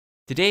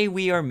Today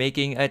we are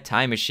making a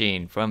time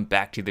machine from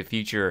Back to the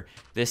Future.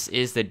 This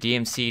is the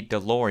DMC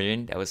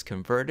DeLorean that was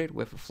converted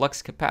with a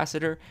flux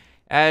capacitor.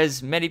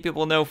 As many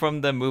people know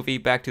from the movie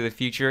Back to the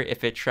Future,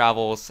 if it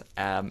travels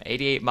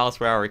 88 miles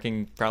per hour, it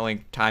can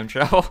probably time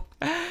travel.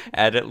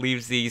 And it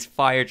leaves these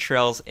fire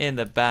trails in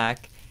the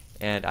back.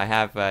 And I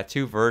have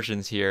two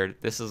versions here.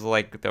 This is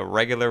like the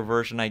regular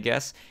version, I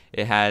guess.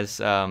 It has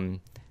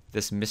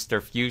this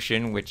Mr.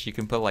 Fusion, which you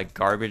can put like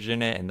garbage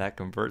in it and that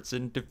converts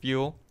it into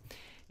fuel.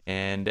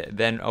 And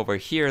then over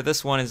here,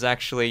 this one is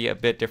actually a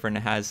bit different.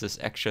 It has this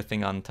extra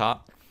thing on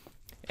top.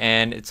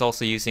 And it's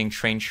also using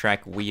train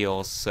track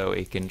wheels, so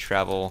it can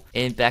travel.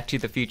 In Back to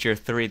the Future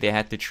 3, they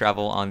had to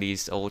travel on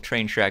these old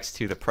train tracks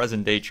to the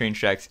present day train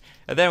tracks.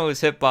 And then it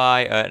was hit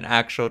by an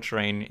actual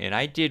train, and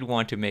I did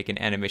want to make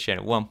an animation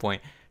at one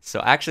point. So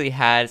I actually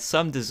had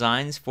some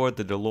designs for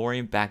the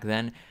DeLorean back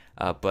then,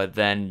 but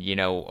then, you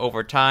know,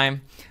 over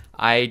time,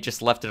 I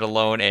just left it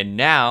alone, and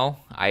now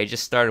I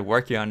just started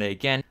working on it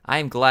again.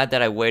 I'm glad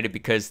that I waited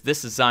because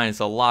this design is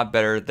a lot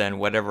better than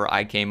whatever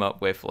I came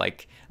up with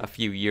like a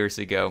few years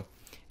ago.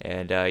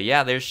 And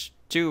yeah, there's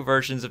two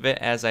versions of it,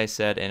 as I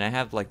said, and I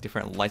have like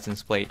different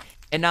license plate.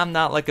 And I'm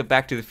not like a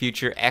Back to the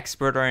Future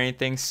expert or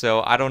anything,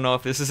 so I don't know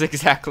if this is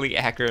exactly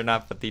accurate or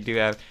not, but they do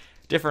have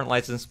different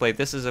license plate.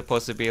 This is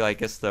supposed to be, like, I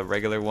guess, the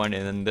regular one,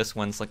 and then this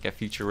one's like a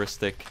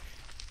futuristic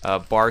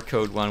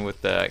barcode one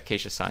with the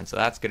acacia sign, so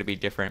that's gonna be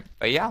different.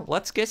 But yeah,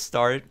 let's get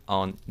started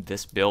on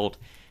this build.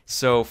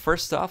 So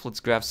first off, let's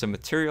grab some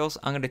materials.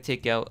 I'm gonna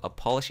take out a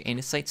polished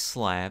andesite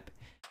slab,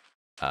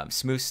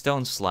 smooth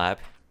stone slab,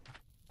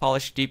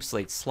 polished deep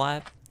slate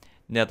slab,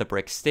 nether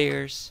brick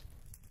stairs,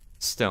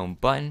 stone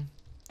button,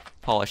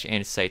 polished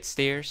andesite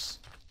stairs,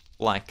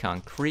 black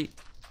concrete,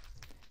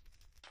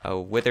 a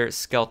withered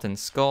skeleton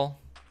skull,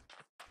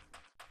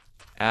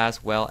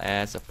 as well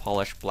as a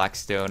polished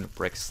blackstone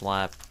brick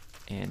slab.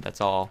 And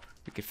that's all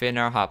we can fit in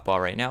our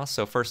hotbar right now.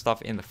 So first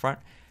off, in the front,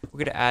 we're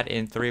going to add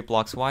in 3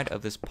 blocks wide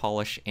of this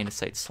polished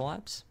andesite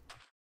slabs.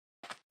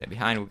 Then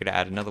behind, we're going to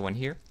add another one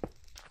here.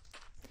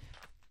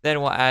 Then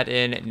we'll add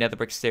in nether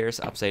brick stairs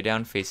upside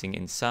down facing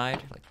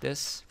inside, like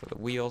this, for the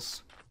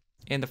wheels.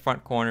 In the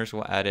front corners,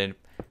 we'll add in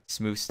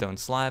smooth stone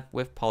slab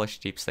with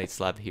polished deep slate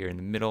slab here in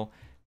the middle.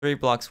 3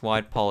 blocks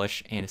wide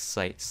polished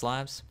andesite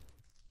slabs.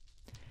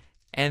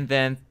 And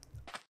then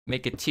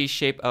make a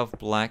T-shape of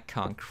black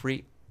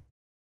concrete.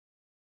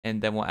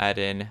 And then we'll add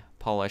in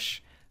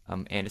polish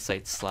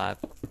andesite slab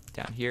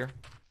down here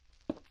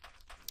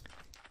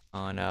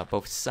on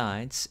both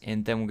sides.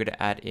 And then we're going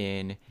to add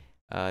in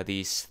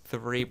these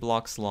 3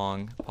 blocks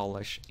long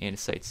polished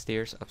andesite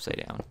stairs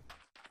upside down.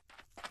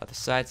 Other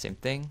side, same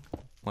thing.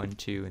 1,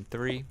 2, and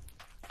 3.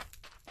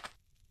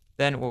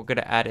 Then we're going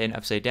to add in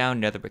upside down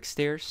nether brick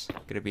stairs.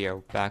 Going to be our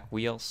back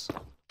wheels.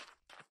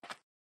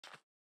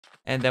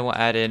 And then we'll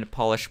add in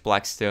polished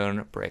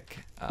blackstone brick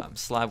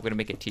slab. We're going to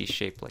make a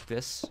T-shape like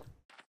this.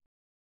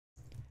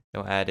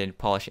 Then we'll add in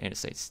polished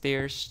andesite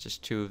stairs,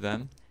 just 2 of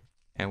them.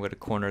 And we're going to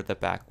corner the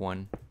back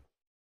one,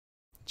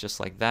 just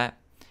like that.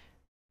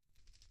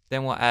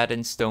 Then we'll add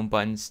in stone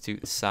buttons to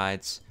the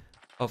sides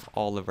of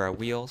all of our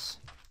wheels.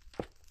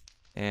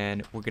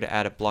 And we're going to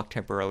add a block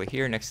temporarily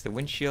here next to the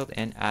windshield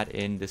and add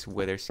in this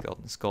withered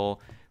skeleton skull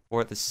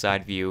for the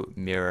side view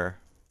mirror.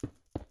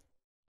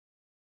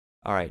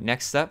 Alright,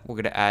 next up, we're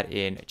going to add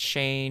in a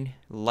chain,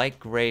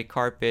 light gray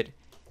carpet,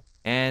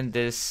 and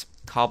this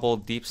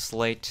cobbled deep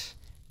slate,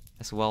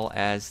 as well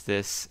as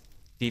this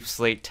deep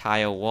slate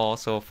tile wall.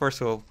 So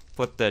first we'll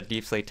put the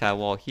deep slate tile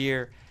wall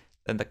here,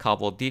 then the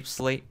cobbled deep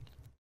slate,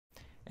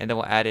 and then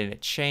we'll add in a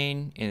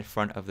chain in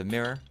front of the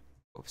mirror,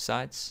 both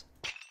sides.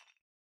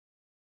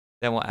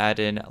 Then we'll add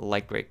in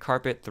light gray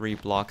carpet, 3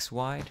 blocks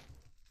wide,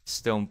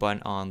 stone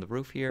button on the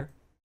roof here.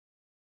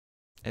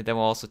 And then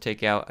we'll also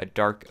take out a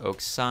dark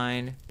oak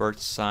sign, birch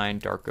sign,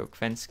 dark oak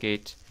fence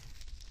gate,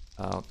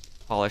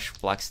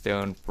 polished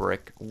blackstone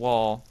brick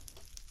wall,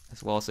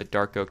 as well as a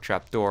dark oak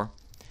trapdoor.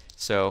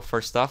 So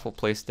first off, we'll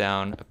place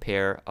down a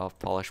pair of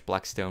polished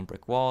blackstone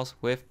brick walls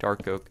with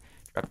dark oak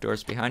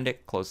trapdoors behind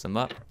it, close them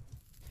up.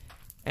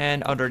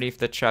 And underneath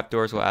the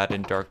trapdoors, we'll add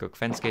in dark oak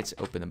fence gates,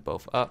 open them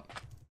both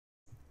up.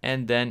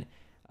 And then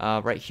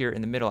right here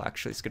in the middle,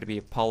 actually, it's going to be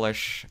a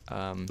polish,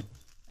 I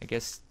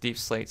guess, deep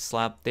slate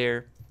slab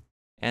there.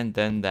 And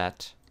then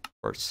that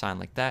birch sign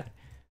like that.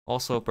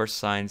 Also birch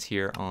signs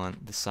here on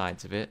the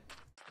sides of it.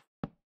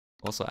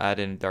 Also add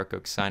in a dark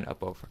oak sign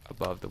up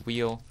above the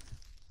wheel,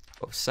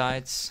 both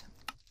sides.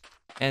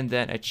 And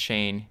then a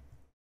chain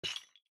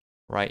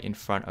right in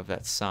front of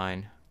that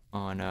sign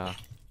on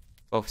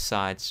both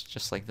sides,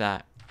 just like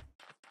that.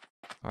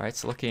 Alright,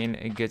 it's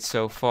looking good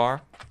so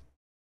far.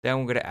 Then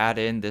we're going to add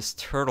in this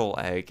turtle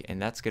egg,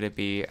 and that's going to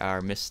be our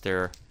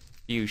Mr.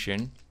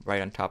 Fusion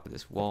right on top of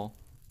this wall.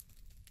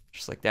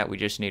 Just like that, we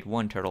just need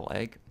 1 turtle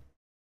egg.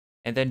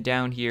 And then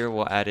down here,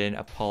 we'll add in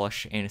a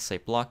polished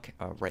andesite block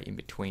right in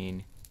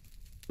between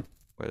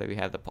where we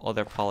have the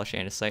other polished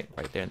andesite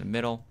right there in the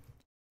middle.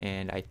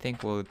 And I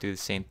think we'll do the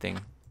same thing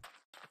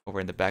over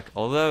in the back.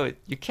 Although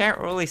you can't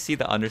really see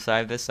the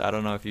underside of this, so I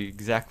don't know if you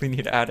exactly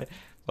need to add it.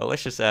 Well,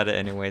 let's just add it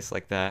anyways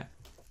like that,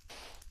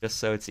 just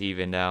so it's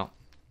evened out.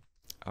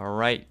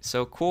 Alright,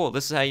 so cool.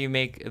 This is how you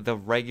make the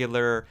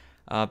regular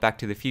Back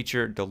to the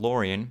Future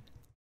DeLorean.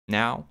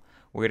 Now,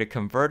 we're going to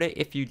convert it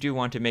if you do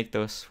want to make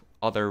those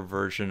other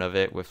version of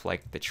it with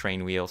like the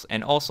train wheels.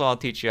 And also I'll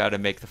teach you how to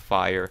make the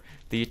fire,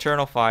 the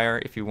eternal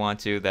fire if you want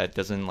to, that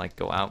doesn't like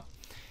go out.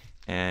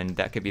 And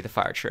that could be the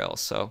fire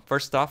trails. So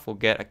first off, we'll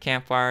get a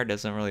campfire.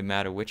 Doesn't really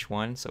matter which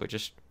one. So we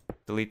just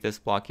delete this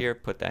block here,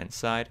 put that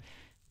inside.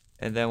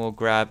 And then we'll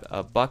grab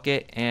a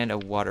bucket and a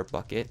water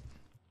bucket.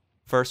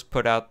 First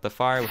put out the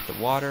fire with the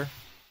water.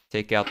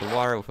 Take out the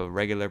water with a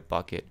regular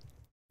bucket.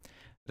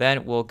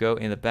 Then we'll go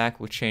in the back.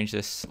 We'll change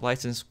this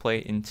license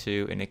plate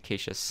into an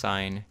acacia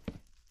sign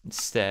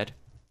instead.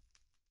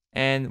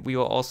 And we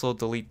will also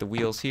delete the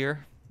wheels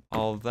here,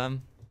 all of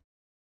them.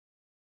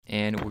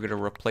 And we're going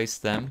to replace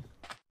them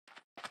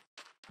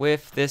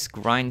with this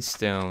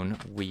grindstone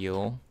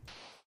wheel.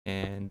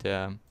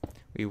 And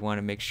we want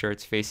to make sure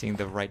it's facing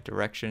the right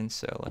direction.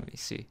 So let me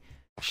see.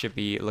 It should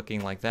be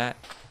looking like that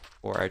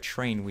for our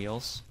train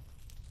wheels.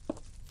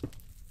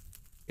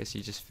 Guess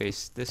you just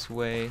face this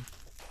way.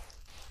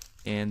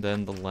 And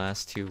then the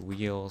last two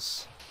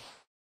wheels.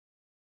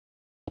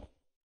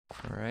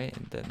 Alright,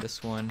 and then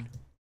this one.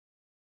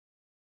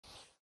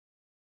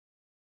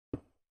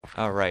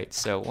 Alright,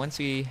 so once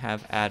we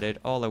have added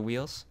all the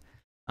wheels,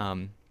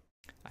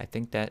 I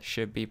think that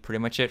should be pretty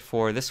much it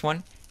for this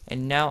one.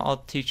 And now I'll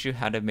teach you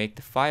how to make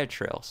the fire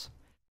trails.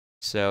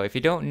 So if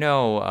you don't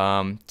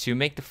know, to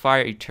make the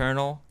fire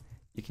eternal,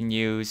 you can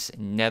use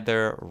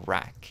nether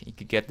rack. You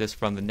could get this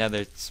from the nether,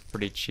 it's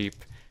pretty cheap.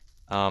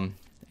 And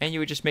you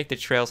would just make the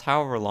trails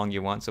however long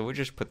you want. So we'll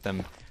just put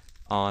them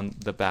on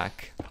the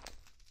back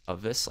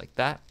of this like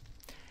that.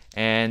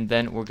 And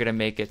then we're gonna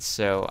make it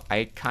so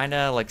I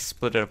kinda like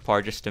split it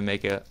apart just to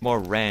make it more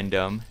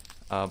random.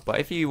 But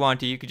if you want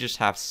to, you could just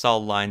have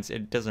solid lines.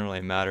 It doesn't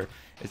really matter.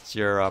 It's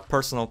your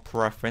personal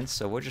preference.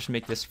 So we'll just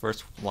make this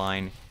first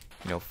line,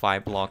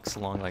 5 blocks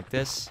long like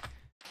this.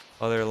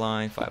 Other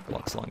line, 5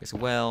 blocks long as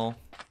well.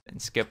 Then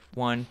skip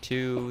 1,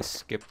 2,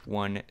 skip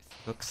 1,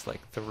 looks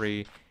like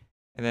 3.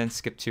 And then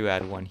skip 2,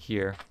 add 1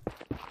 here.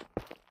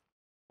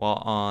 While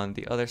on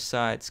the other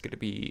side, it's going to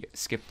be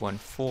skip 1,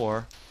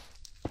 4.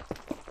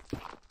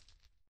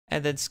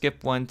 And then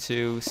skip 1,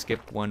 2,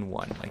 skip 1,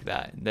 1, like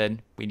that. And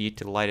then we need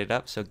to light it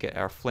up, so get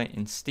our flint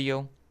and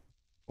steel,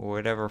 or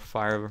whatever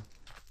fire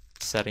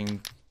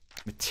setting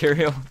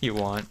material you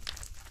want.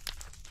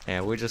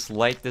 And we'll just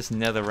light this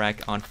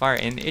netherrack on fire,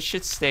 and it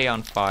should stay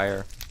on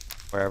fire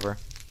forever.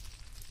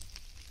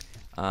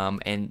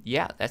 And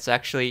yeah, that's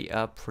actually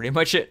pretty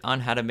much it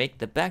on how to make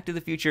the Back to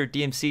the Future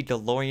DMC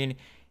DeLorean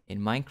in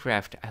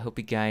Minecraft. I hope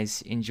you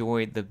guys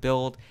enjoyed the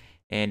build,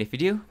 and if you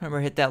do, remember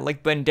hit that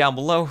like button down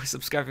below,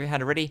 subscribe if you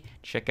haven't already,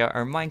 check out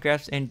our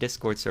Minecraft and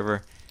Discord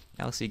server.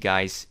 I'll see you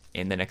guys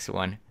in the next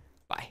one.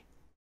 Bye.